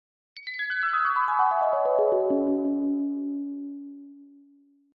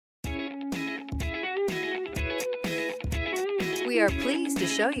are pleased to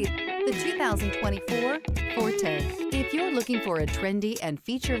show you the 2024 Forte. If you're looking for a trendy and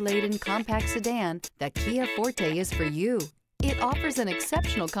feature-laden compact sedan, the Kia Forte is for you. It offers an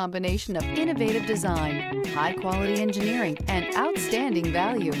exceptional combination of innovative design, high-quality engineering, and outstanding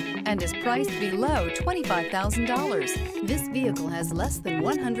value, and is priced below $25,000. This vehicle has less than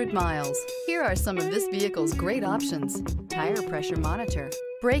 100 miles. Here are some of this vehicle's great options: tire pressure monitor,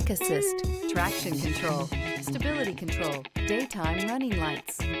 brake assist, traction control, stability control, daytime running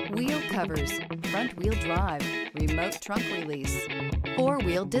lights, wheel covers, front wheel drive, remote trunk release,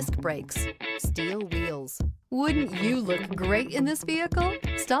 four-wheel disc brakes, steel wheels. Wouldn't you look great in this vehicle?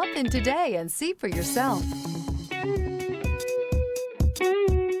 Stop in today and see for yourself.